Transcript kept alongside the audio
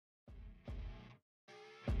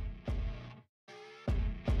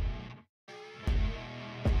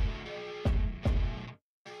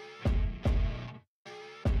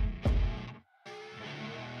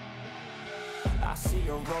see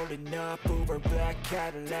her rolling up, Uber black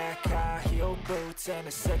Cadillac, high heel boots and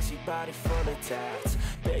a sexy body full of tats.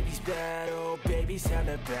 Baby's bad, oh baby's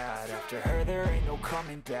hella bad. After her there ain't no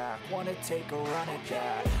coming back. Wanna take a run at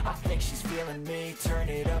that. I think she's feeling me, turn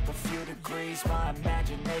it up a few degrees. My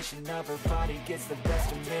imagination of her body gets the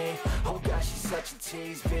best of me. Oh gosh, she's such a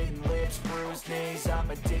tease, bitten lips, bruised knees. I'm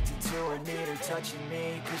addicted to her, need her touching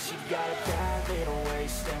me, cause she got a bad little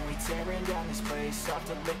waist. And we tearing down this place, off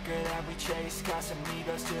the liquor that we chase.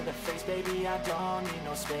 Casamigos to the face, baby I don't need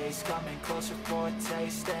no space. Coming closer for a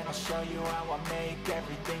taste, and I'll show you how I make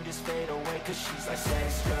everything just fade away. Cause she's like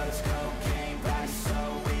sex, drugs, cocaine, body so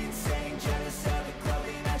insane. Jealous of the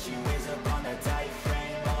clothing that she wears up on that tight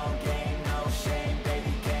frame. All game, no shame,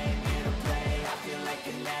 baby came here to play. I feel like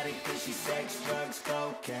an addict cause she's sex, drugs,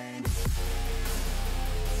 cocaine.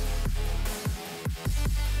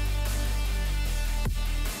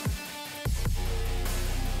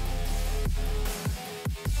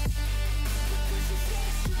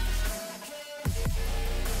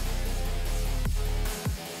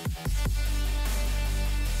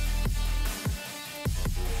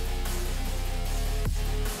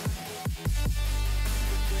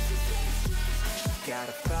 Got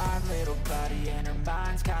a fine little body and her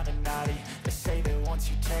mind's kinda naughty. They say that once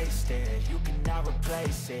you taste it, you cannot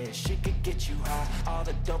replace it. She could get you high, all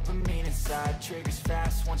the dopamine inside triggers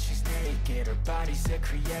fast once she's naked. Her body's a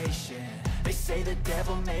creation. They say the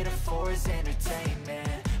devil made her for his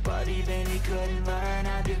entertainment, but even he couldn't learn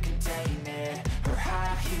how to contain it. Her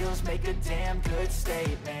high heels make a damn good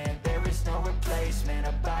statement. There is no replacement,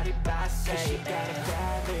 a body by Satan. She got a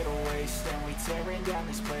bad little waist, and we tearing down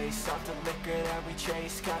this place. Off the liquor that we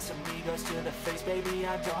chase, Casamigos to the face. Baby,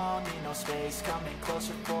 I don't need no space. Coming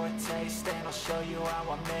closer for a taste, and I'll show you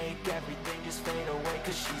how I make everything just fade away.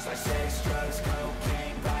 Cause she's like sex, drugs,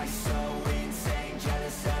 cocaine, body